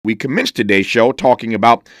We commenced today's show talking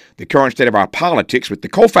about the current state of our politics with the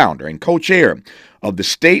co-founder and co-chair of the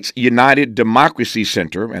States United Democracy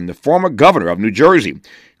Center and the former governor of New Jersey,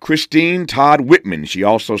 Todd Whitman. She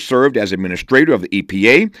also served as administrator of the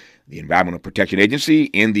EPA, the Environmental Protection Agency,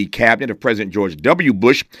 in the cabinet of President George W.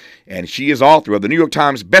 Bush, and she is author of the New York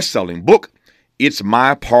Times best-selling book, It's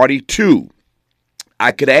My Party Too.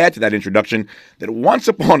 I could add to that introduction that once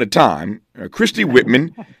upon a time, Christy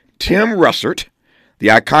Whitman, Tim Russert, the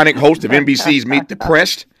iconic host of NBC's Meet the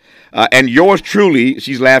Press, and yours truly,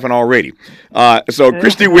 she's laughing already. So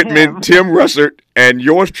Christy Whitman, Tim Russert, and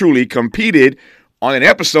yours truly competed on an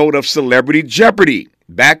episode of Celebrity Jeopardy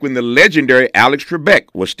back when the legendary Alex Trebek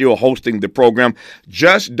was still hosting the program.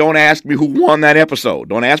 Just don't ask me who won that episode.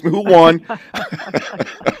 Don't ask me who won.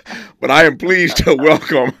 But I am pleased to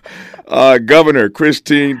welcome Governor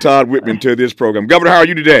Todd Whitman to this program. Governor, how are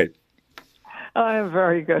you today? I am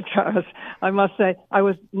very good, Tavis. I must say, I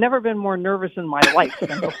was never been more nervous in my life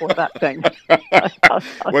than before that thing.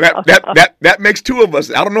 Well, that makes two of us.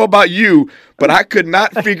 I don't know about you, but I could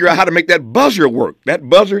not figure out how to make that buzzer work. That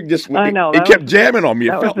buzzer just it kept jamming on me.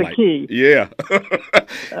 It felt like key. Yeah.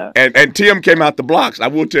 And Tim came out the blocks. I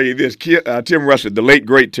will tell you this: Tim Russert, the late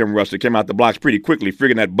great Tim Russert, came out the blocks pretty quickly,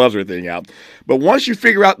 figuring that buzzer thing out. But once you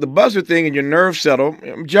figure out the buzzer thing and your nerves settle,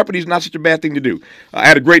 Jeopardy's not such a bad thing to do. I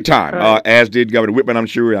had a great time, as did Governor Whitman, I'm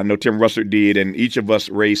sure. I know Tim Russert did, and each of us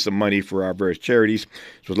raised some money for our various charities. So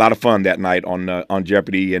it was a lot of fun that night on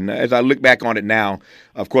Jeopardy. And as I look back on it now,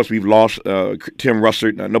 of course, we've lost Tim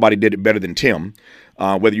Russert. Nobody did it better than Tim.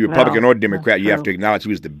 Whether you're Republican or Democrat, you have to acknowledge he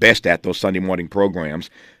was the best at those Sunday morning programs.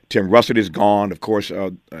 Tim Russert is gone. Of course,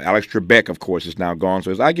 Alex Trebek, of course, is now gone.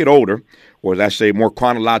 So as I get older, or as I say, more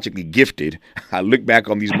chronologically gifted, I look back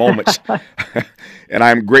on these moments, and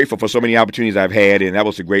I'm grateful for so many opportunities I've had, and that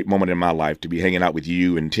was a great moment in my life to be hanging out with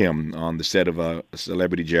you and Tim on the set of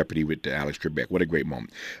Celebrity Jeopardy with Alex Trebek. What a great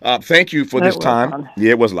moment. Thank you for this time. Fun. Yeah,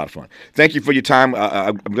 it was a lot of fun. Thank you for your time.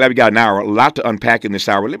 I'm glad we got an hour. A lot to unpack in this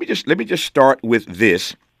hour. Let me just start with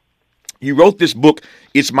this. You wrote this book,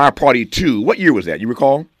 It's My Party Too. What year was that? You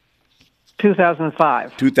recall?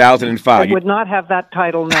 2005. 2005. I would not have that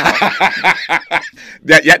title now.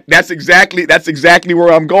 That's exactly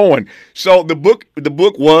where I'm going. So the book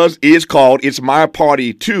is called It's My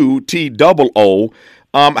Party Too, TOO.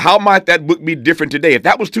 How might that book be different today? If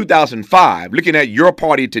that was 2005, looking at your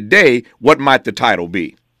party today, what might the title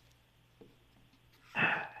be?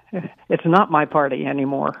 It's not my party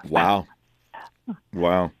anymore. Wow.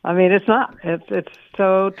 I mean, it's not. It's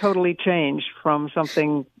so totally changed from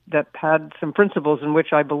something that had some principles in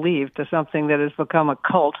which I believed to something that has become a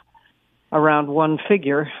cult around one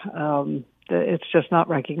figure. It's just not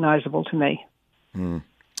recognizable to me.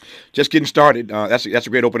 Just getting started. That's a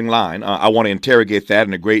great opening line. I want to interrogate that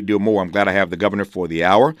and a great deal more. I'm glad I have the governor for the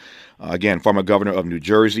hour. Again, former governor of New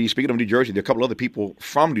Jersey. Speaking of New Jersey, there are a couple other people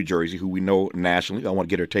from New Jersey who we know nationally. I want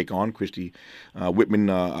to get her take on. Christy Whitman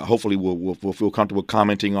hopefully will feel comfortable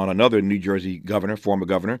commenting on another New Jersey governor, former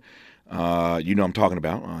governor. You know I'm talking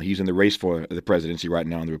about. He's in the race for the presidency right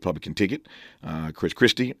now on the Republican ticket, Chris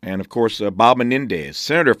Christie. And, of course, Bob Menendez,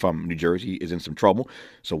 senator from New Jersey, is in some trouble.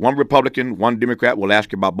 So one Republican, one Democrat. We'll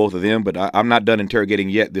ask you about both of them. But I'm not done interrogating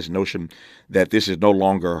yet this notion that this is no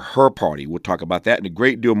longer her party. We'll talk about that and a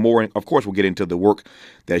great deal more. And, of course, we'll get into the work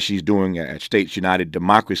that she's doing at States United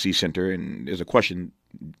Democracy Center. And there's a question,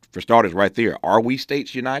 for starters, right there. Are we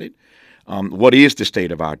States United? What is the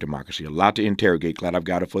state of our democracy? A lot to interrogate. Glad I've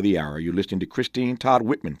got it for the hour. You're listening to Todd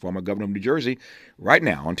Whitman, former governor of New Jersey, right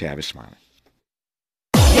now on Tavis Smiley.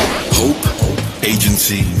 Hope,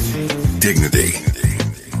 agency, dignity.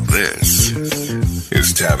 This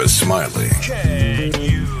is Tavis Smiley. Can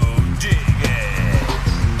you dig it?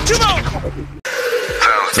 Come on!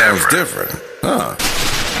 Sounds different, huh?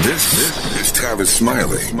 This is Tavis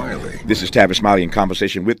Smiley. This is Tavis Smiley in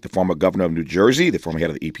conversation with the former governor of New Jersey, the former head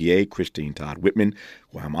of the EPA, Todd Whitman,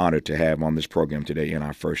 who I'm honored to have on this program today in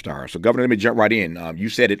our first hour. So, Governor, let me jump right in. You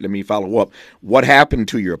said it. Let me follow up. What happened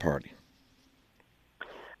to your party?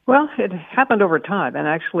 Well, it happened over time, and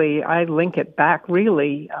actually I link it back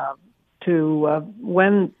really to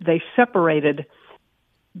when they separated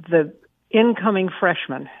the incoming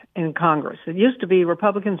freshmen in Congress. It used to be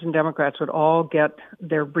Republicans and Democrats would all get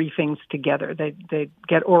their briefings together. They'd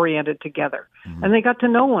get oriented together, and they got to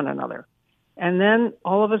know one another. And then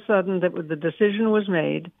all of a sudden the decision was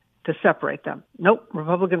made to separate them. Nope,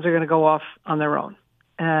 Republicans are going to go off on their own.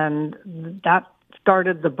 And that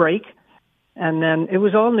started the break. And then it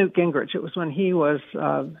was all Newt Gingrich. It was when he was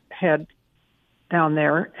head down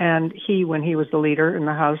there, and when he was the leader in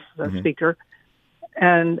the House, the Speaker.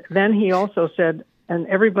 And then he also said, and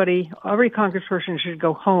every congressperson should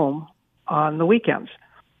go home on the weekends,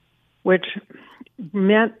 which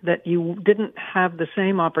meant that you didn't have the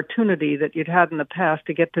same opportunity that you'd had in the past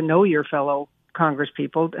to get to know your fellow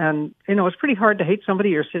congresspeople. And, it's pretty hard to hate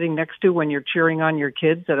somebody you're sitting next to when you're cheering on your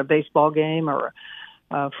kids at a baseball game or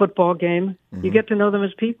a football game. Mm-hmm. You get to know them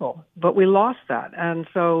as people. But we lost that. And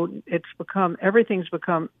so everything's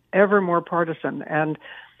become ever more partisan. And,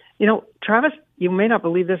 Travis, you may not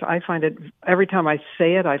believe this. I find it, every time I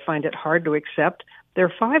say it, I find it hard to accept. There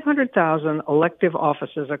are 500,000 elective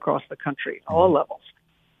offices across the country, all levels.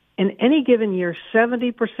 In any given year,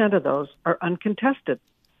 70% of those are uncontested.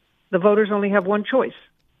 The voters only have one choice.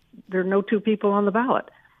 There are no two people on the ballot.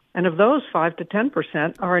 And of those, 5 to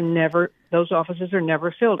 10% those offices are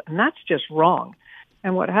never filled. And that's just wrong.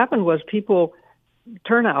 And what happened was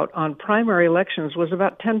turnout on primary elections was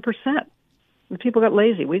about 10%. And people got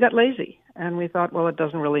lazy. We got lazy. And we thought, well, it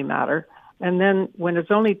doesn't really matter. And then when it's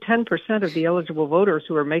only 10% of the eligible voters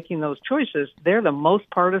who are making those choices, they're the most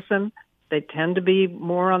partisan. They tend to be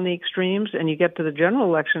more on the extremes. And you get to the general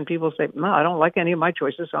election, people say, no, I don't like any of my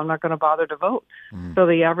choices, so I'm not going to bother to vote. So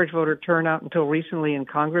the average voter turnout until recently in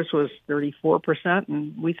Congress was 34%.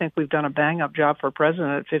 And we think we've done a bang-up job for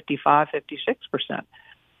president at 55, 56%.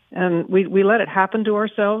 And we let it happen to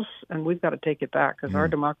ourselves, and we've got to take it back because our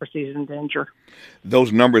democracy is in danger.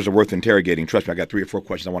 Those numbers are worth interrogating. Trust me, I got 3 or 4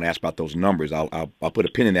 questions I want to ask about those numbers. I'll put a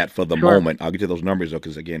pin in that for the moment. I'll get to those numbers, though,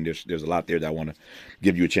 because, again, there's a lot there that I want to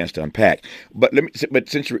give you a chance to unpack. But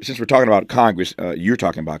since we're talking about Congress, you're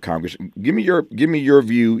talking about Congress. Give me your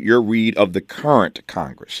view, your read of the current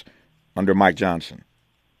Congress under Mike Johnson.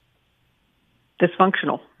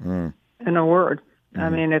 Dysfunctional, in a word. I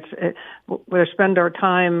mean, we spend our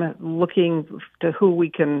time looking to who we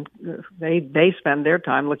can, they spend their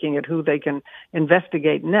time looking at who they can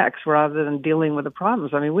investigate next rather than dealing with the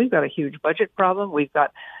problems. I mean, we've got a huge budget problem. We've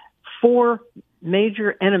got 4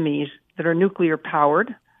 major enemies that are nuclear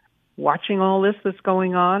powered watching all this that's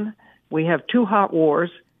going on. We have 2 hot wars,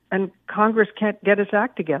 and Congress can't get its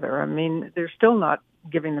act together. I mean, they're still not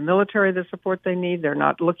giving the military the support they need. They're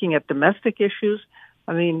not looking at domestic issues.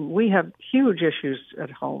 I mean, we have huge issues at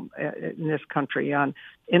home in this country on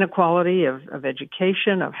inequality of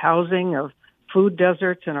education, of housing, of food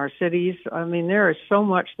deserts in our cities. I mean, there is so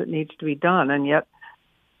much that needs to be done, and yet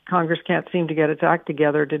Congress can't seem to get its act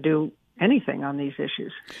together to do anything on these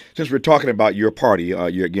issues. Since we're talking about your party,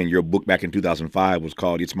 your book back in 2005 was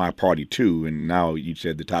called It's My Party Too, and now you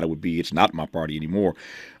said the title would be It's Not My Party Anymore.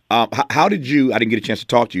 How did you, I didn't get a chance to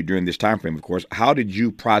talk to you during this time frame, of course, how did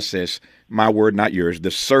you process, my word, not yours,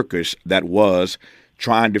 the circus that was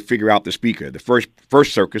trying to figure out the speaker? The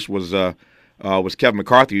first circus was Kevin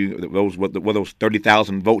McCarthy, those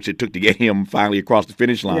 30,000 votes it took to get him finally across the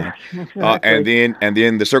finish line. Yeah, exactly. And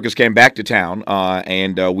then the circus came back to town,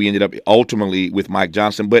 and we ended up ultimately with Mike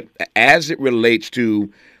Johnson. But as it relates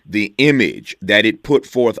to the image that it put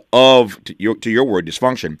forth of, to your word,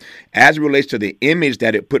 dysfunction, as it relates to the image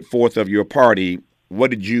that it put forth of your party, how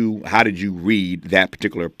did you read that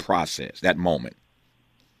particular process, that moment?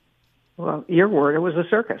 Well, your word, it was a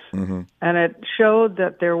circus. Mm-hmm. And it showed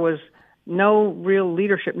that there was no real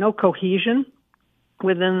leadership, no cohesion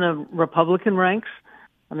within the Republican ranks.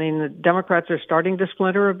 I mean, the Democrats are starting to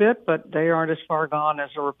splinter a bit, but they aren't as far gone as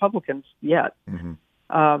the Republicans yet. Mm-hmm.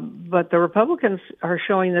 But the Republicans are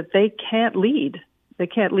showing that they can't lead. They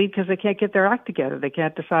can't lead because they can't get their act together. They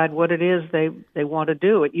can't decide what it is they want to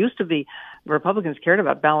do. It used to be the Republicans cared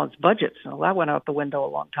about balanced budgets. Well, that went out the window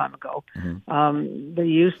a long time ago. Mm-hmm. They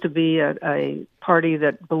used to be a party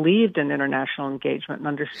that believed in international engagement and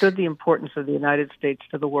understood the importance of the United States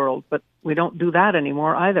to the world. But we don't do that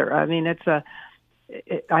anymore either. I mean,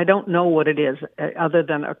 I don't know what it is other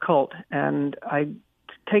than a cult. And I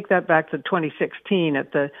take that back to 2016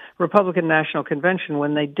 at the Republican National Convention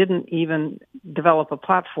when they didn't even develop a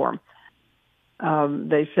platform.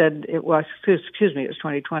 They said it was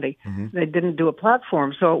 2020. Mm-hmm. They didn't do a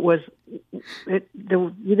platform. So you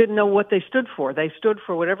didn't know what they stood for. They stood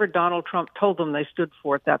for whatever Donald Trump told them they stood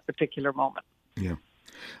for at that particular moment. Yeah.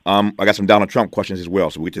 I got some Donald Trump questions as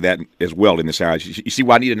well, so we'll get to that as well in this hour. You see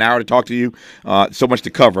why I need an hour to talk to you? So much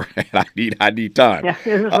to cover, and I need time. Yeah,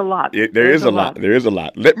 there's a lot. There is a lot. There is a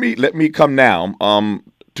lot. Let me come now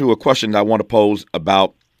to a question I want to pose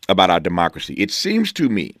about our democracy. It seems to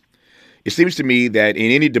me that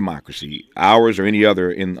in any democracy, ours or any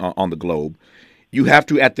other on the globe, you have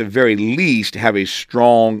to, at the very least, have a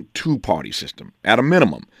strong two-party system, at a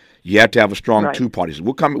minimum. You have to have a strong two-party system.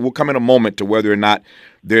 We'll come in a moment to whether or not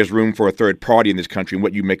there's room for a third party in this country and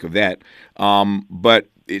what you make of that. But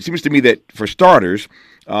it seems to me that for starters,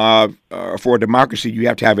 for a democracy, you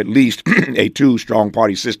have to have at least a two-strong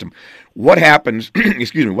party system. What happens?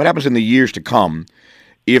 Excuse me. What happens in the years to come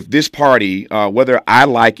if this party, whether I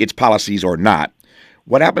like its policies or not?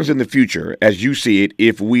 What happens in the future, as you see it,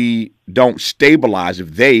 if we don't stabilize, if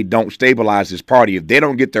they don't stabilize this party, if they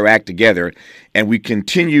don't get their act together, and we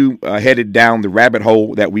continue headed down the rabbit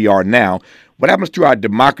hole that we are now? What happens to our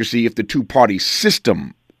democracy if the two-party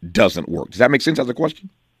system doesn't work? Does that make sense as a question?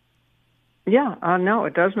 Yeah, no,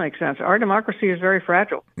 it does make sense. Our democracy is very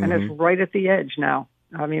fragile, and it's right at the edge now.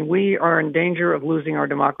 I mean, we are in danger of losing our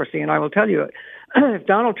democracy, and I will tell you, if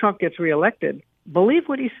Donald Trump gets reelected, believe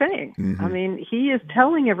what he's saying. I mean, he is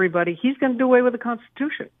telling everybody he's going to do away with the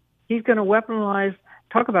Constitution. He's going to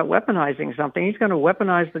talk about weaponizing something. He's going to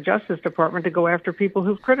weaponize the Justice Department to go after people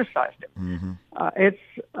who've criticized him.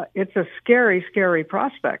 It's a scary, scary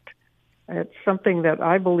prospect. It's something that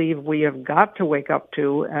I believe we have got to wake up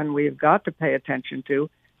to and we've got to pay attention to.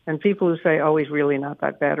 And people who say, oh, he's really not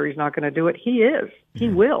that bad or he's not going to do it, he is. He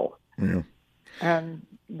will. Yeah. And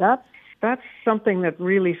that's something that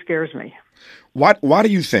really scares me. Why do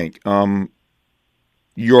you think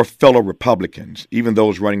your fellow Republicans, even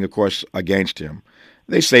those running, of course, against him,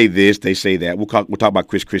 they say this, they say that. We'll talk about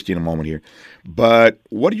Chris Christie in a moment here. But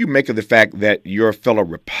what do you make of the fact that your fellow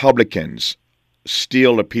Republicans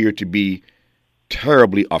still appear to be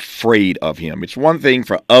terribly afraid of him? It's one thing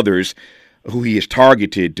for others who he is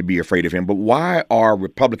targeted to be afraid of him, but why are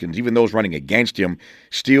Republicans, even those running against him,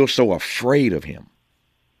 still so afraid of him?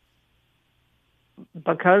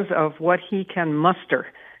 Because of what he can muster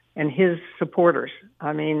and his supporters.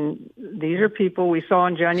 I mean, these are people we saw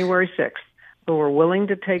on January 6th who were willing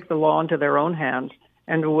to take the law into their own hands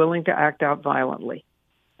and were willing to act out violently.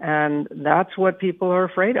 And that's what people are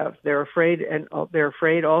afraid of. They're afraid, and they're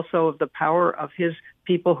afraid also of the power of his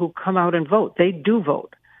people who come out and vote. They do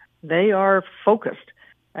vote. They are focused,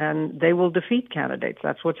 and they will defeat candidates.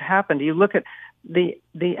 That's what's happened. You look at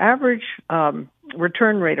the average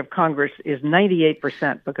return rate of Congress is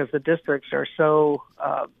 98% because the districts are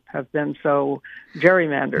have been so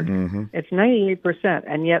gerrymandered. It's 98%,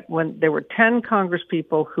 and yet when there were 10 Congress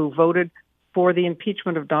people who voted for the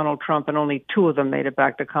impeachment of Donald Trump, and only 2 of them made it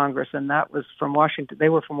back to Congress, and that was from Washington. They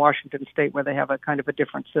were from Washington State, where they have a kind of a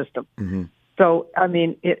different system. So, I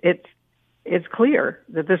mean, it's clear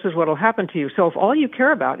that this is what will happen to you. So if all you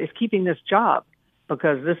care about is keeping this job,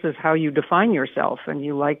 because this is how you define yourself, and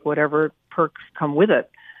you like whatever perks come with it,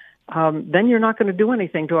 then you're not going to do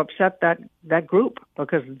anything to upset that group,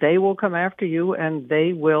 because they will come after you and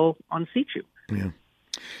they will unseat you. Yeah.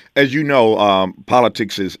 As you know,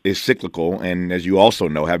 politics is cyclical, and as you also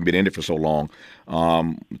know, having been in it for so long,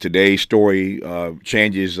 today's story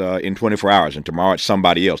changes in 24 hours, and tomorrow it's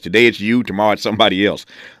somebody else. Today it's you, tomorrow it's somebody else.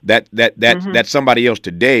 That somebody else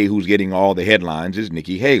today who's getting all the headlines is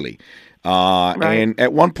Nikki Haley. Right. And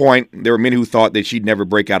at one point, there were many who thought that she'd never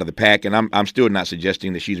break out of the pack, and I'm still not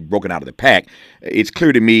suggesting that she's broken out of the pack. It's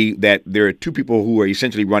clear to me that there are 2 people who are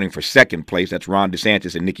essentially running for second place. That's Ron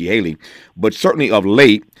DeSantis and Nikki Haley. But certainly of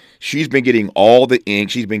late, she's been getting all the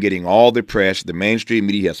ink. She's been getting all the press. The mainstream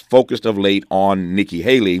media has focused of late on Nikki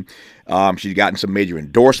Haley. She's gotten some major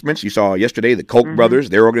endorsements. You saw yesterday the Koch brothers,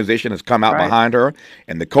 their organization has come out behind her,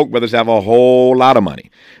 and the Koch brothers have a whole lot of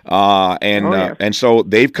money. And so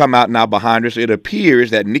they've come out now behind her. So it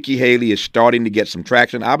appears that Nikki Haley is starting to get some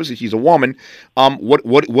traction. Obviously, she's a woman.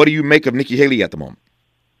 What do you make of Nikki Haley at the moment?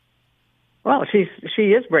 Well, she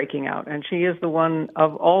is breaking out, and she is the one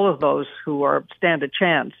of all of those who stand a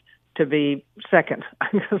chance to be second,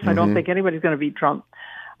 because I don't think anybody's going to beat Trump.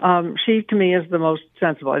 She, to me, is the most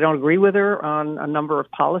sensible. I don't agree with her on a number of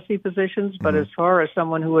policy positions, but as far as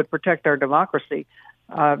someone who would protect our democracy,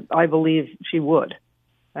 I believe she would.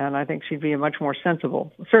 And I think she'd be a much more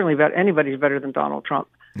sensible. Certainly, anybody's better than Donald Trump.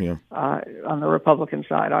 Yeah. On the Republican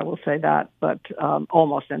side, I will say that, but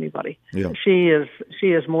almost anybody. Yeah. She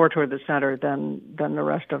is more toward the center than the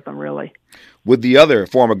rest of them, really. Would the other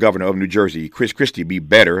former governor of New Jersey, Chris Christie, be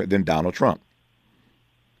better than Donald Trump?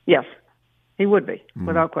 Yes. He would be,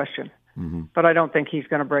 without question. But I don't think he's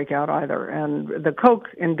going to break out either. And the Koch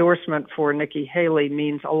endorsement for Nikki Haley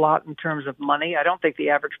means a lot in terms of money. I don't think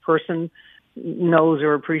the average person knows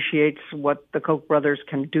or appreciates what the Koch brothers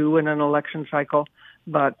can do in an election cycle,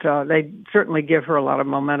 but they certainly give her a lot of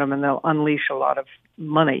momentum, and they'll unleash a lot of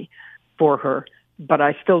money for her. But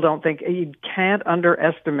I still don't think you can't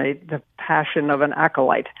underestimate the passion of an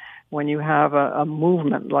acolyte when you have a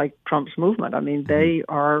movement like Trump's movement. I mean, they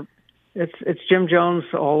are. It's Jim Jones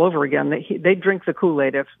all over again. They drink the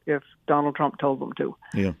Kool-Aid if Donald Trump told them to.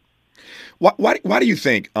 Yeah. Why do you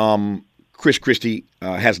think Chris Christie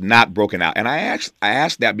has not broken out. And I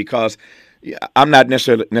asked that because I'm not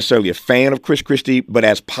necessarily a fan of Chris Christie, but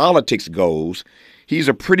as politics goes, he's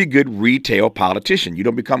a pretty good retail politician. You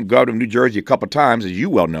don't become governor of New Jersey a couple of times, as you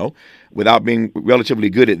well know, without being relatively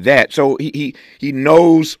good at that. So he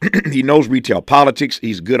knows he knows retail politics.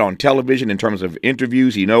 He's good on television in terms of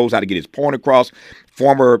interviews. He knows how to get his point across.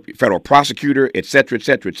 Former federal prosecutor, et cetera, et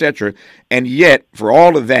cetera, et cetera. And yet, for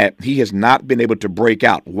all of that, he has not been able to break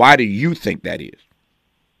out. Why do you think that is?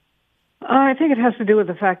 I think it has to do with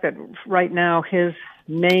the fact that right now his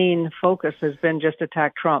main focus has been just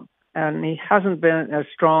attack Trump. And he hasn't been as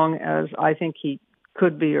strong as I think he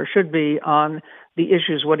could be or should be on the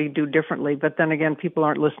issues, what he'd do differently. But then again, people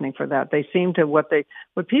aren't listening for that. They seem to, what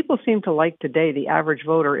people seem to like today, the average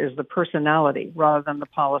voter, is the personality rather than the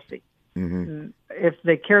policy. Mm-hmm. If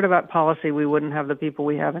they cared about policy, we wouldn't have the people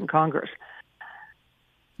we have in Congress.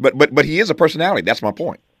 But he is a personality. That's my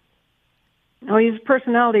point. No, he's a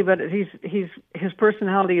personality, but his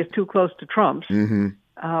personality is too close to Trump's. Mm-hmm.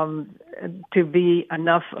 To be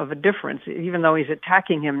enough of a difference. Even though he's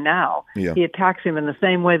attacking him now, he attacks him in the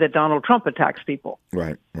same way that Donald Trump attacks people.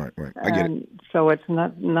 Right. I get it. So it's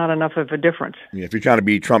not enough of a difference. Yeah, if you're trying to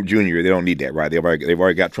be Trump Jr., they don't need that, right? They've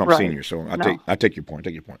already got Trump Sr. So I take your point.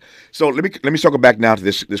 So let me circle back now to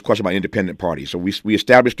this question about independent parties. So we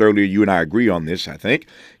established earlier, you and I agree on this, I think,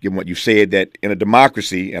 given what you said, that in a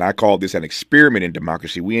democracy, and I call this an experiment in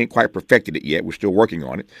democracy, we ain't quite perfected it yet. We're still working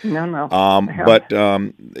on it. No. But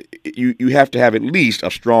you have to have at least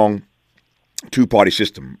a strong two-party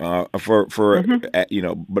system but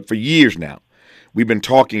for years now we've been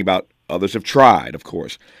talking about, others have tried, of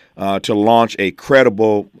course, to launch a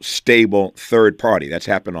credible, stable third party. That's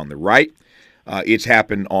happened on the right. It's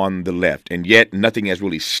happened on the left, and yet nothing has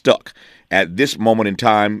really stuck. At this moment in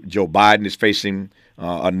time, Joe Biden is facing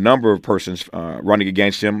a number of persons running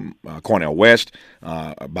against him, Cornel West,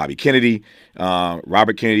 Bobby Kennedy,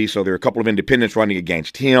 Robert Kennedy. So there are a couple of independents running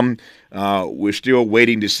against him. We're still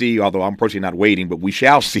waiting to see, although I'm personally not waiting, but we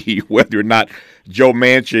shall see whether or not Joe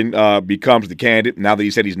Manchin becomes the candidate. Now that he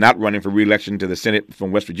said he's not running for re-election to the Senate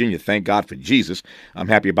from West Virginia, thank God for Jesus. I'm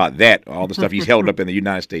happy about that, all the stuff he's held up in the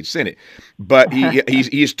United States Senate. But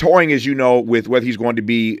he's toying, as you know, with whether he's going to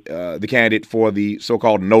be the candidate for the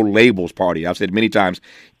so-called No Labels Party. I've said many times,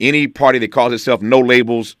 any party that calls itself No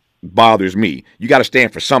Labels bothers me. You got to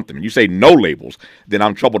stand for something. When you say no labels, then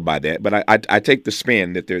I'm troubled by that. But I take the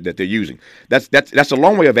spin that they're using. That's a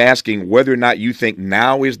long way of asking whether or not you think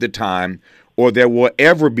now is the time, or there will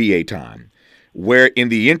ever be a time where, in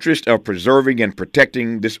the interest of preserving and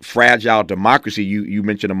protecting this fragile democracy you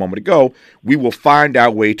mentioned a moment ago, we will find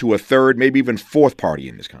our way to a third, maybe even fourth party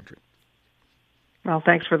in this country. Well,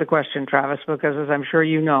 thanks for the question, Travis, because as I'm sure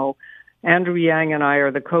you know, Andrew Yang and I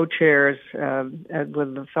are the co-chairs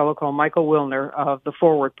with a fellow called Michael Wilner of the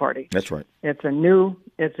Forward Party. That's right. It's a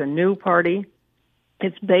new party.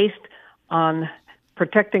 It's based on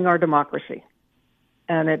protecting our democracy.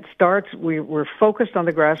 And it starts, we're focused on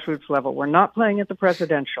the grassroots level. We're not playing at the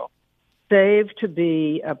presidential. Save to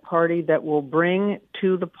be a party that will bring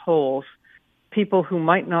to the polls people who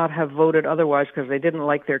might not have voted otherwise because they didn't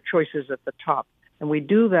like their choices at the top. And we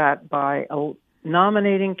do that by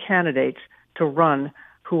nominating candidates to run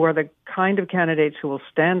who are the kind of candidates who will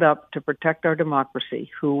stand up to protect our democracy,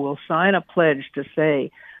 who will sign a pledge to say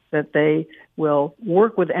that they will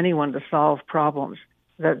work with anyone to solve problems,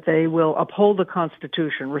 that they will uphold the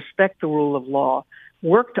Constitution, respect the rule of law,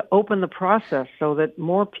 work to open the process so that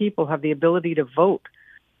more people have the ability to vote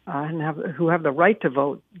who have the right to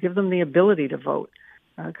vote, give them the ability to vote.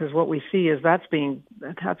 Because what we see is that's being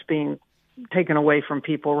taken away from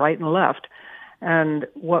people right and left. And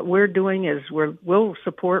what we're doing is we'll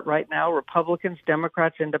support right now Republicans,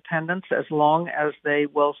 Democrats, Independents, as long as they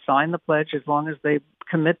will sign the pledge, as long as they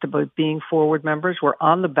commit to being forward members. We're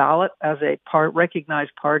on the ballot as a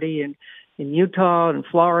recognized party in Utah, in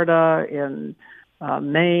Florida, in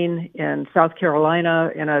Maine, in South Carolina,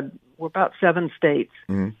 we're about 7 states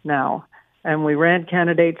now. And we ran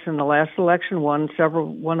candidates in the last election, won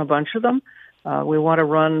a bunch of them. We want to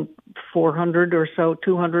run 400 or so,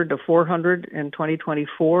 200 to 400 in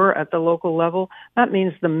 2024 at the local level. That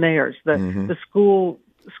means the mayors, the school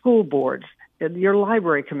boards, your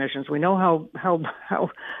library commissions. We know how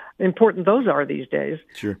important those are these days.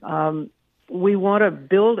 Sure. We want to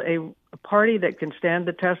build a party that can stand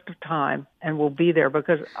the test of time and will be there,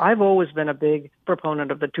 because I've always been a big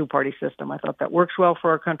proponent of the two-party system. I thought that works well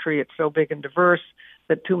for our country. It's so big and diverse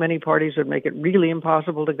that too many parties would make it really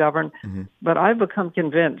impossible to govern. But I've become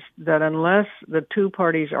convinced that unless the two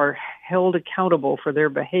parties are held accountable for their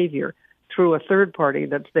behavior, through a third party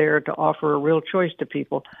that's there to offer a real choice to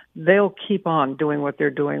people, they'll keep on doing what they're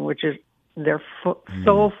doing, which is their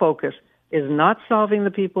sole focus is not solving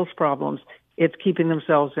the people's problems. It's keeping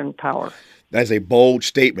themselves in power. That's a bold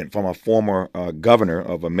statement from a former governor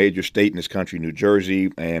of a major state in this country, New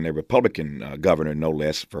Jersey, and a Republican governor, no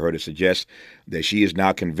less, for her to suggest that she is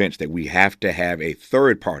now convinced that we have to have a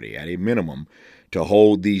third party at a minimum to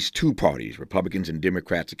hold these two parties, Republicans and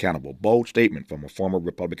Democrats, accountable. Bold statement from a former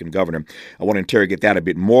Republican governor. I want to interrogate that a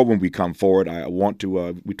bit more when we come forward. I want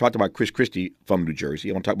to, we talked about Chris Christie from New Jersey.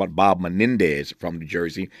 I want to talk about Bob Menendez from New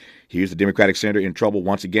Jersey. Here's the Democratic senator in trouble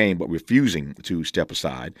once again, but refusing to step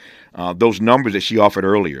aside. Those numbers that she offered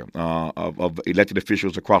earlier of elected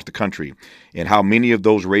officials across the country and how many of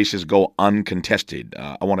those races go uncontested.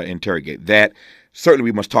 I want to interrogate that. Certainly,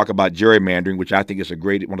 we must talk about gerrymandering, which I think is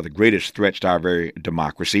one of the greatest threats to our very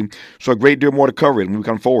democracy. So a great deal more to cover when we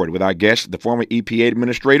come forward with our guest, the former EPA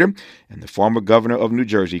administrator and the former governor of New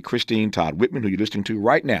Jersey, Christine Todd Whitman, who you're listening to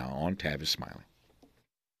right now on Tavis Smiley.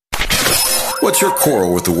 What's your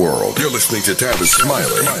quarrel with the world? You're listening to Tavis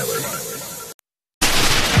Smiley.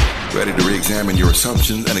 Ready to re-examine your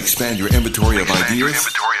assumptions and expand your inventory of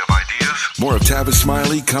ideas? More of Tavis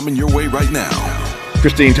Smiley coming your way right now.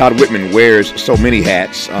 Christine Todd Whitman wears so many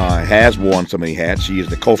hats, has worn so many hats. She is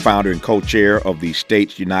the co-founder and co-chair of the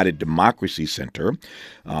States United Democracy Center.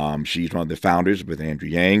 She's one of the founders with Andrew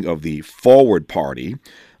Yang of the Forward Party.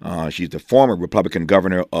 She's the former Republican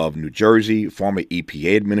governor of New Jersey, former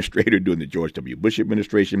EPA administrator during the George W. Bush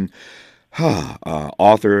administration.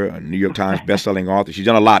 Author, a New York Times bestselling author. She's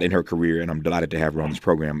done a lot in her career, and I'm delighted to have her on this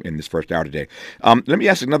program in this first hour today. Let me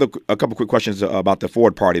ask a couple quick questions about the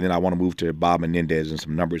Ford Party, then I want to move to Bob Menendez and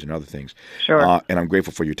some numbers and other things. Sure. And I'm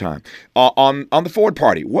grateful for your time. On the Ford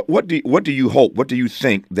Party, what do you hope, what do you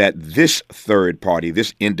think that this third party,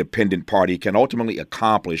 this independent party, can ultimately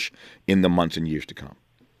accomplish in the months and years to come?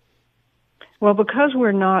 Well, because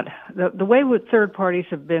we're not, the way with third parties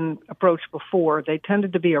have been approached before, they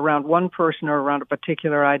tended to be around one person or around a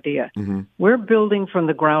particular idea. Mm-hmm. We're building from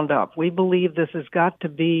the ground up. We believe this has got to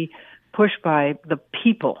be pushed by the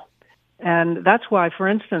people. And that's why, for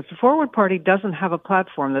instance, the Forward Party doesn't have a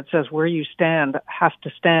platform that says where you stand has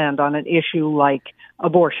to stand on an issue like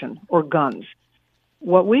abortion or guns.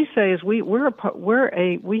 What we say is we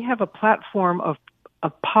have a platform of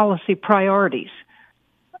policy priorities,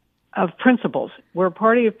 of principles. We're a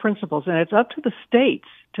party of principles, and it's up to the states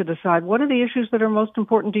to decide what are the issues that are most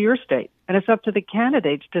important to your state. And it's up to the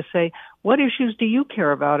candidates to say, what issues do you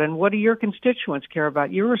care about and what do your constituents care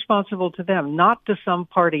about? You're responsible to them, not to some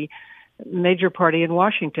party, major party in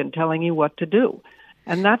Washington telling you what to do.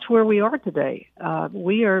 And that's where we are today.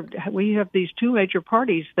 We have these two major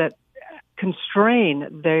parties that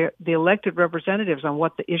constrain the elected representatives on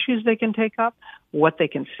what the issues they can take up, what they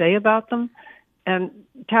can say about them. And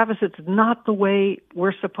Tavis, it's not the way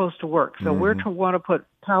we're supposed to work. So we're to want to put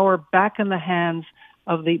power back in the hands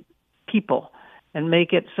of the people and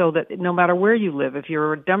make it so that no matter where you live, if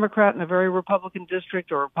you're a Democrat in a very Republican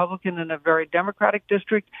district or a Republican in a very Democratic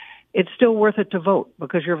district, it's still worth it to vote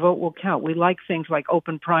because your vote will count. We like things like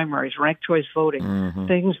open primaries, ranked choice voting,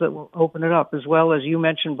 things that will open it up, as well as you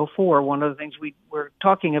mentioned before. One of the things we're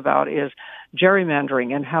talking about is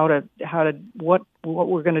gerrymandering and what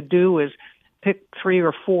we're going to do is pick 3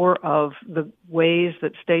 or 4 of the ways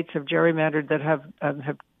that states have gerrymandered that have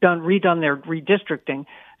redone their redistricting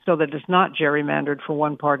so that it's not gerrymandered for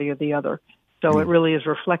one party or the other. So it really is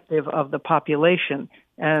reflective of the population,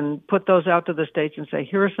 and put those out to the states and say,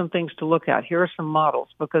 here are some things to look at. Here are some models,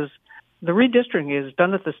 because the redistricting is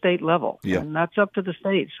done at the state level, and that's up to the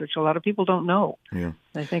states, which a lot of people don't know. Yeah.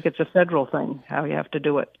 They think it's a federal thing, how you have to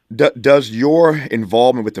do it. Does your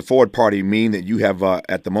involvement with the Ford Party mean that you have,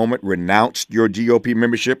 at the moment, renounced your GOP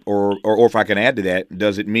membership? Or if I can add to that,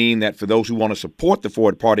 does it mean that for those who want to support the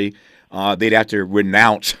Ford Party, they'd have to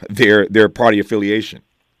renounce their party affiliation?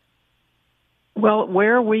 Well,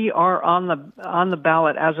 where we are on the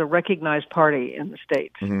ballot as a recognized party in the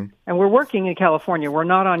states, and we're working in California, we're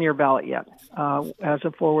not on your ballot yet as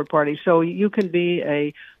a Forward Party. So you can be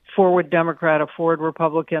a Forward Democrat, a Forward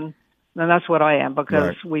Republican, and that's what I am,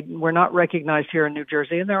 because we're not recognized here in New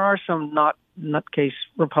Jersey, and there are some nutcase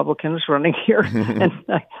Republicans running here, and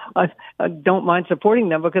I don't mind supporting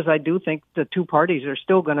them because I do think the two parties are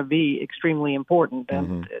still going to be extremely important,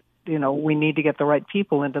 and we need to get the right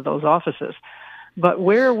people into those offices. But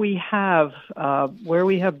where we have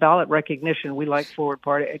ballot recognition, we like Forward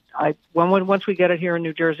Party. Once we get it here in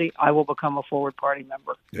New Jersey, I will become a Forward Party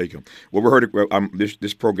member. There you go. Well, we heard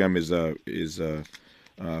this program is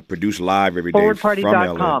produced live every day.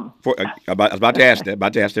 Forwardparty.com. I was about to ask that.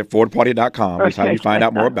 ForwardParty.com is how you find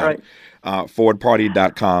out more about it.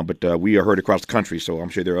 forwardparty.com. But we are heard across the country, so I'm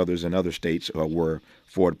sure there are others in other states where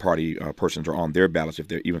Forward Party persons are on their ballots,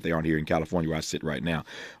 even if they aren't here in California where I sit right now.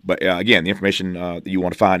 But again, the information that you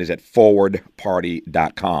want to find is at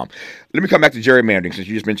forwardparty.com. Let me come back to gerrymandering, since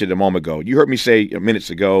you just mentioned it a moment ago. You heard me say minutes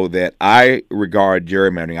ago that I regard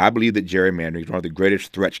gerrymandering, I believe that gerrymandering is one of the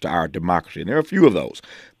greatest threats to our democracy. And there are a few of those.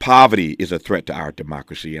 Poverty is a threat to our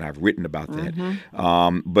democracy, and I've written about that.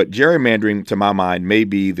 But gerrymandering, to my mind, may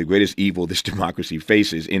be the greatest evil this democracy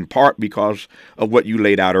faces, in part because of what you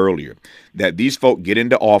laid out earlier, that these folk get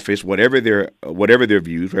into office, whatever their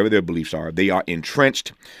views, whatever their beliefs are, they are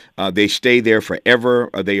entrenched. They stay there forever.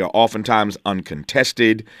 They are oftentimes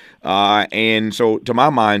uncontested. And so, to my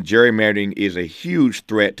mind, gerrymandering is a huge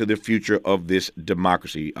threat to the future of this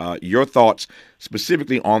democracy. Your thoughts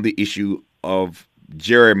specifically on the issue of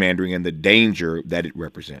gerrymandering and the danger that it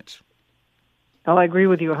represents? Well, I agree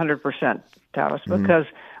with you 100%, Tavis, because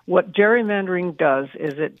what gerrymandering does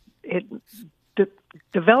is it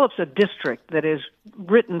develops a district that is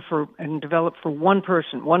written for and developed for one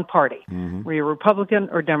person, one party. Where you're Republican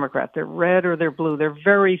or Democrat. They're red or they're blue. There are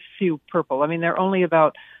very few purple. I mean, there are only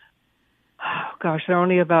about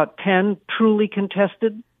 10 truly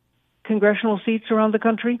contested congressional seats around the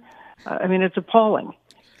country. I mean, it's appalling.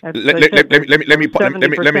 Let me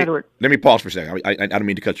pause for a second. I don't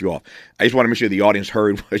mean to cut you off. I just want to make sure the audience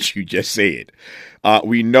heard what you just said.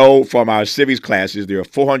 We know from our civics classes there are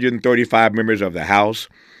 435 members of the House.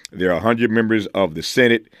 There are 100 members of the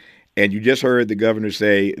Senate. And you just heard the governor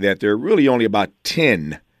say that there are really only about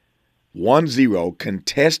 10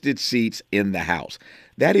 contested seats in the House.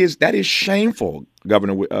 That is shameful,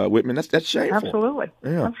 Governor Whitman. That's shameful. Absolutely.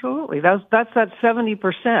 Yeah. Absolutely. That's that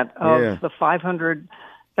 70% of the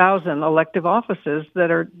 500,000 elective offices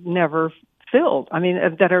that are never filled. I mean,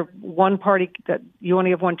 that are one party, that you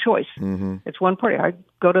only have one choice. It's one party. I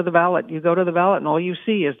go to the ballot. You go to the ballot, and all you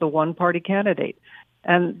see is the one party candidate.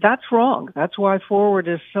 And that's wrong. That's why Forward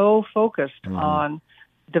is so focused on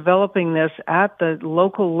developing this at the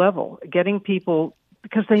local level, getting people,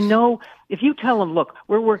 because they know if you tell them, look,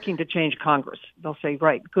 we're working to change Congress, they'll say,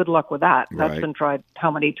 right, good luck with that. That's been tried how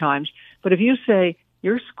many times? But if you say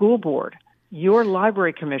your school board, your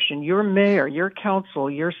library commission, your mayor, your council,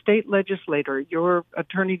 your state legislator, your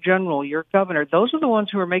attorney general, your governor, those are the ones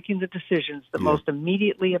who are making the decisions that most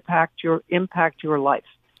immediately impact your life.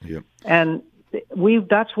 And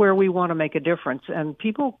that's where we want to make a difference. And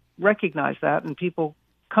people recognize that, and people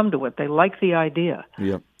come to it. They like the idea.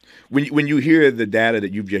 When you hear the data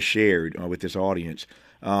that you've just shared with this audience,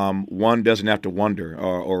 one doesn't have to wonder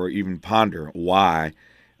or even ponder why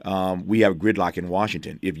we have gridlock in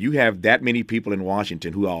Washington. If you have that many people in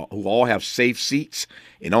Washington who all have safe seats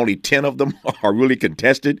and only 10 of them are really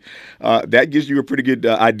contested, that gives you a pretty good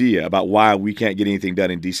idea about why we can't get anything done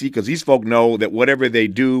in D.C., because these folk know that whatever they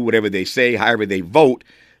do, whatever they say, however they vote,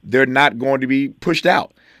 they're not going to be pushed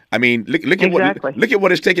out. I mean, look at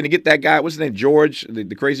what it's taken to get that guy. What's his name? George, the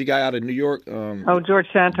crazy guy out of New York. George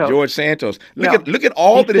Santos. George Santos. Look at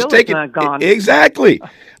all that it's taken. Exactly.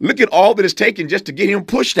 Look at all that it's taken just to get him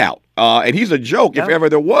pushed out. And he's a joke if ever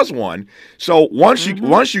there was one. So once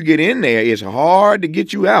you get in there, it's hard to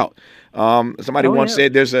get you out. Somebody once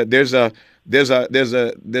said there's a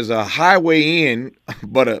highway in,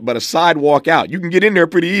 but a sidewalk out. You can get in there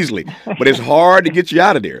pretty easily, but it's hard to get you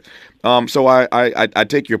out of there. So I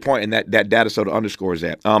take your point, and that data sort of underscores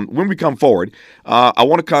that. When we come forward, I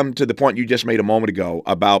want to come to the point you just made a moment ago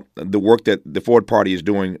about the work that the Forward Party is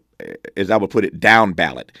doing, as I would put it, down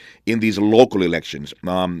ballot in these local elections.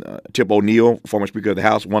 Tip O'Neill, former Speaker of the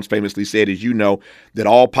House, once famously said, as you know, that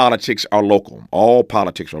all politics are local. All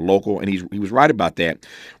politics are local, and he was right about that.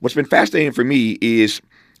 What's been fascinating for me is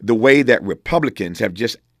the way that Republicans have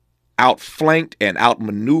just outflanked and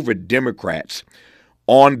outmaneuvered Democrats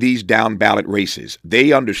on these down ballot races.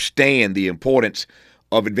 They understand the importance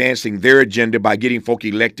of advancing their agenda by getting folk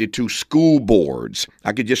elected to school boards.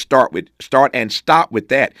 I could just start and stop with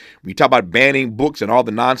that. When you talk about banning books and all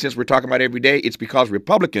the nonsense we're talking about every day, it's because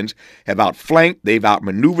Republicans have outflanked, they've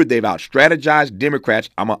outmaneuvered, they've outstrategized Democrats.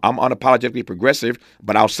 I'm unapologetically progressive,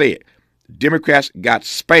 but I'll say it. Democrats got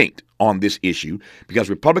spanked on this issue because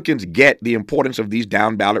Republicans get the importance of these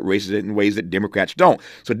down ballot races in ways that Democrats don't.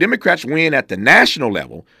 So Democrats win at the national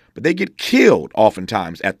level, but they get killed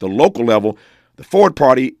oftentimes at the local level. The Forward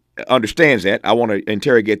Party understands that. I want to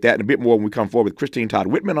interrogate that and a bit more when we come forward with Christine Todd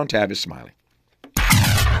Whitman on Tavis Smiley.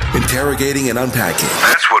 Interrogating and unpacking.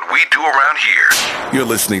 That's what we do around here. You're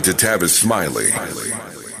listening to Tavis Smiley.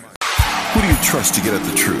 Who do you trust to get at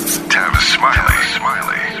the truth? Tavis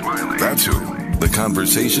Smiley. That's who. The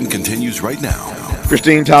conversation continues right now.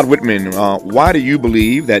 Christine Todd Whitman, why do you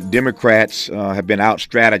believe that Democrats have been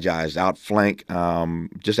out-strategized, outflanked,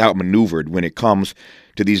 just outmaneuvered when it comes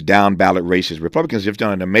to these down-ballot races? Republicans have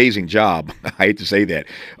done an amazing job, I hate to say that,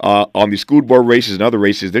 on the school board races and other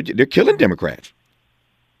races. They're killing Democrats.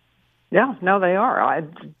 Yeah, no, they are.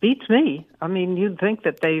 It beats me. I mean, you'd think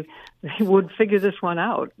that they would figure this one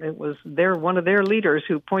out. It was one of their leaders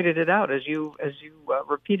who pointed it out, as you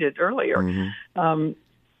repeated earlier. Mm-hmm.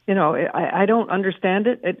 I don't understand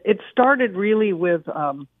it. It started really with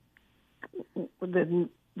the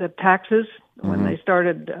taxes when mm-hmm. they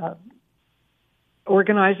started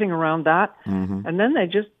organizing around that, mm-hmm. and then they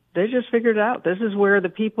just figured it out. This is where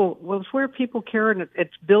it's where people care, and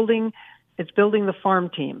it's building the farm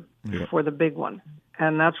team for the big one,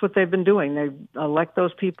 and that's what they've been doing. They elect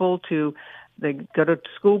those people they go to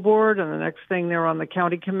school board, and the next thing they're on the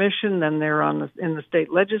county commission, then they're in the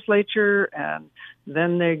state legislature, and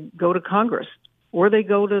then they go to Congress, or they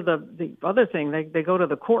go to the other thing. They go to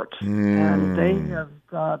the courts, and they have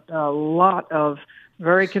got a lot of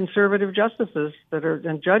very conservative justices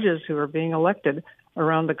and judges who are being elected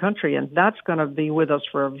around the country, and that's going to be with us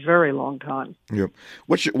for a very long time. Yep.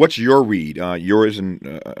 What's your read? Yours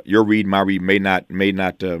and your read, my read may not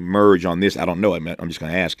merge on this. I don't know. I'm just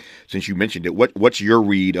going to ask, since you mentioned it. What's your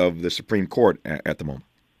read of the Supreme Court at the moment?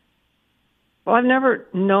 Well, I've never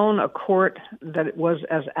known a court that was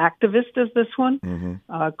as activist as this one. Mm-hmm.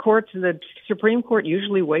 The Supreme Court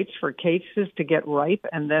usually waits for cases to get ripe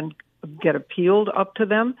and then get appealed up to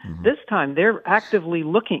them. Mm-hmm. This time, they're actively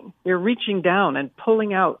looking. They're reaching down and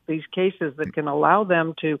pulling out these cases that can allow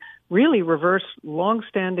them to really reverse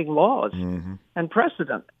longstanding laws mm-hmm. and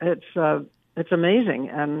precedent. It's amazing,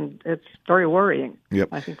 and it's very worrying. Yep.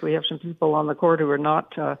 I think we have some people on the court who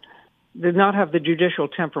are did not have the judicial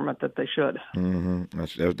temperament that they should.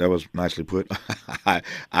 Mm-hmm. That was nicely put.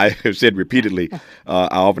 I have said repeatedly,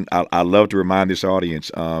 I love to remind this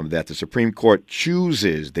audience that the Supreme Court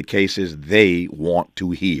chooses the cases they want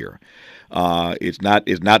to hear. It's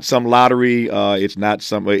not some lottery.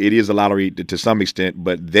 It is a lottery to some extent,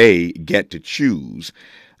 but they get to choose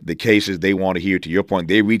the cases they want to hear. To your point,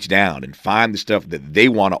 they reach down and find the stuff that they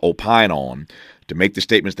want to opine on, to make the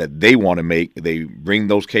statements that they want to make. They bring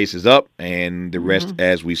those cases up, and the rest, mm-hmm.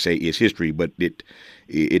 as we say, is history. But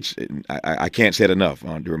I can't say it enough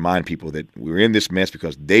to remind people that we're in this mess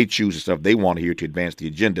because they choose the stuff they want to hear to advance the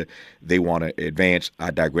agenda they want to advance. I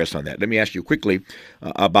digress on that. Let me ask you quickly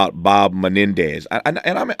about Bob Menendez. I'm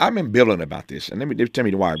ambivalent about this, and let me tell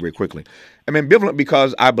me why very quickly. I'm ambivalent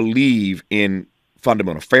because I believe in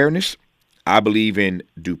fundamental fairness. I believe in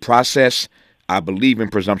due process. I believe in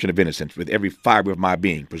presumption of innocence with every fiber of my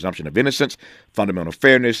being. Presumption of innocence, fundamental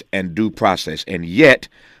fairness, and due process. And yet,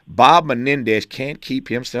 Bob Menendez can't keep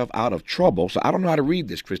himself out of trouble. So I don't know how to read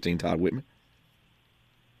this, Christine Todd Whitman.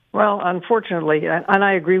 Well, unfortunately, and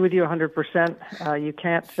I agree with you 100%, you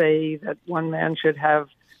can't say that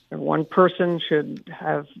one person should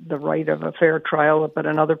have the right of a fair trial, but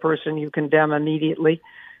another person you condemn immediately.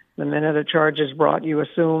 The minute a charge is brought, you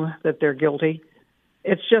assume that they're guilty.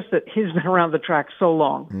 It's just that he's been around the track so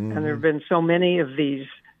long, mm-hmm. and there have been so many of these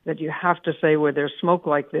that you have to say where there's smoke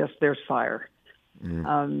like this, there's fire.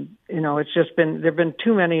 Mm. It's just there have been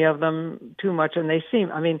too many of them, too much, and they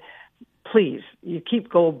seem, please, you keep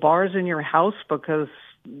gold bars in your house because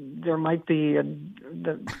there might be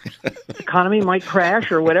the economy might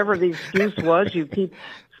crash or whatever the excuse was. You keep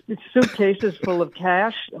suitcases full of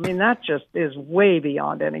cash. That just is way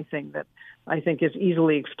beyond anything that I think is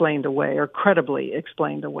easily explained away or credibly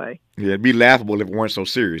explained away. Yeah, it'd be laughable if it weren't so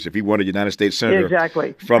serious. If he were a United States Senator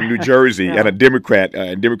exactly. from New Jersey yeah. and a Democrat,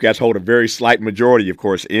 and Democrats hold a very slight majority, of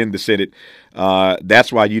course, in the Senate,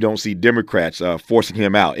 that's why you don't see Democrats forcing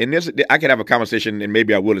him out. And I could have a conversation, and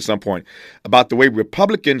maybe I will at some point, about the way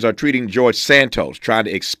Republicans are treating George Santos, trying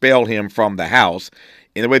to expel him from the House,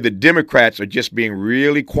 in the way the Democrats are just being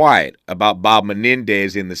really quiet about Bob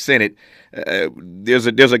Menendez in the Senate. There's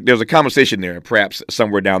a conversation there, perhaps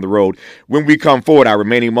somewhere down the road. When we come forward, our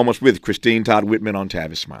remaining moments with Christine Todd Whitman on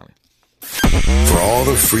Tavis Smiley. For all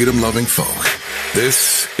the freedom-loving folk,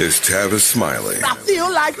 this is Tavis Smiley. I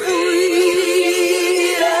feel like freedom.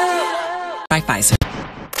 By Pfizer.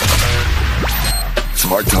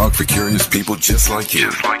 Smart talk for curious people just like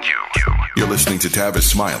you. You're listening to Tavis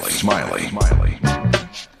Smiley.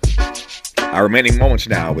 Our remaining moments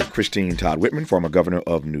now with Christine Todd Whitman, former governor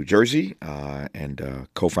of New Jersey and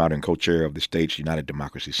co-founder and co-chair of the state's United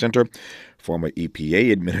Democracy Center, former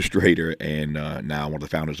EPA administrator, and now one of the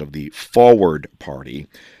founders of the Forward Party.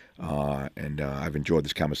 I've enjoyed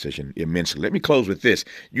this conversation immensely. Let me close with this.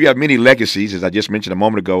 You have many legacies, as I just mentioned a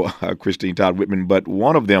moment ago, Christine Todd Whitman, but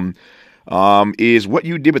one of them is what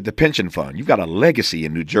you did with the pension fund. You've got a legacy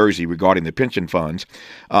in New Jersey regarding the pension funds.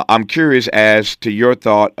 I'm curious as to your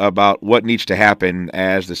thought about what needs to happen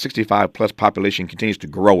as the 65-plus population continues to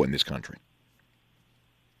grow in this country.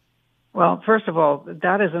 Well, first of all,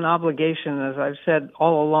 that is an obligation, as I've said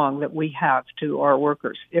all along, that we have to our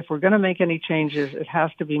workers. If we're going to make any changes, it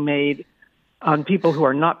has to be made on people who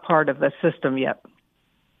are not part of the system yet.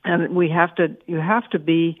 And you have to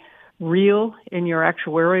be real in your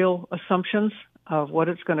actuarial assumptions of what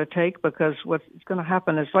it's going to take, because what's going to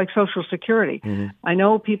happen is like Social Security. Mm-hmm. I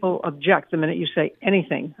know people object the minute you say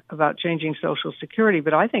anything about changing Social Security,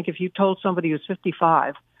 but I think if you told somebody who's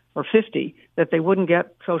 55 or 50 that they wouldn't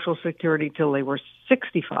get Social Security till they were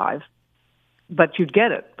 65, but you'd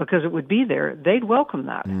get it because it would be there, they'd welcome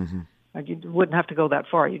that. Mm-hmm. You wouldn't have to go that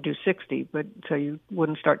far. You'd do 60, but so you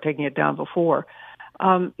wouldn't start taking it down before.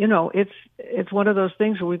 It's one of those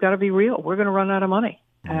things where we've got to be real. We're going to run out of money.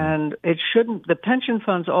 Mm-hmm. And the pension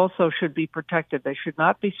funds also should be protected. They should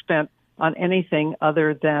not be spent on anything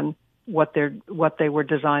other than what they were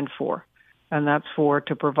designed for. And that's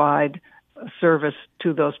to provide service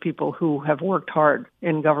to those people who have worked hard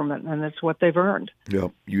in government, and it's what they've earned. Yeah,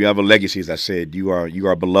 you have a legacy, as I said. You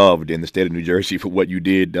are beloved in the state of New Jersey for what you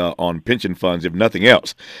did on pension funds, if nothing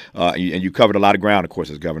else. And you covered a lot of ground, of course,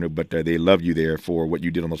 as governor, but they love you there for what you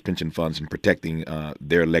did on those pension funds and protecting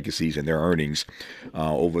their legacies and their earnings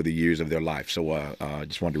over the years of their life. So I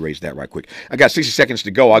just wanted to raise that right quick. I got 60 seconds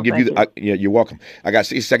to go. I'll give you. You're welcome. I got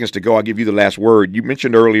 60 seconds to go. I'll give you the last word. You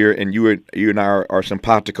mentioned earlier, and you and I are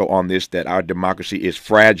simpatico on this, that our democracy is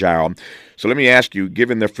fragile. So let me ask you,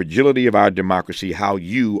 given the fragility of our democracy, how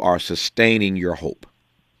you are sustaining your hope.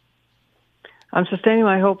 I'm sustaining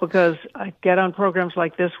my hope because I get on programs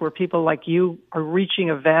like this where people like you are reaching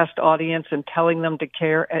a vast audience and telling them to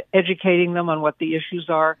care, educating them on what the issues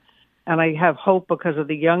are. And I have hope because of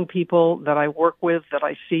the young people that I work with, that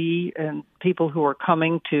I see, and people who are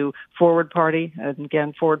coming to Forward Party, and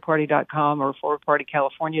again, forwardparty.com or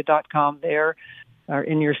forwardpartycalifornia.com there or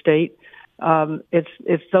in your state.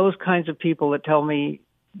 It's those kinds of people that tell me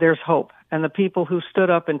there's hope. And the people who stood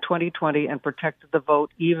up in 2020 and protected the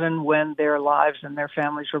vote, even when their lives and their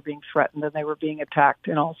families were being threatened and they were being attacked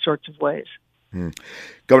in all sorts of ways.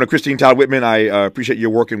 Governor Christine Todd Whitman, I appreciate your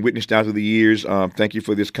work and witness down through the years. Thank you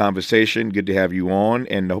for this conversation. Good to have you on,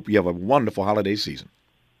 and I hope you have a wonderful holiday season.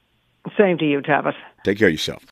 Same to you, Tavis. Take care of yourself.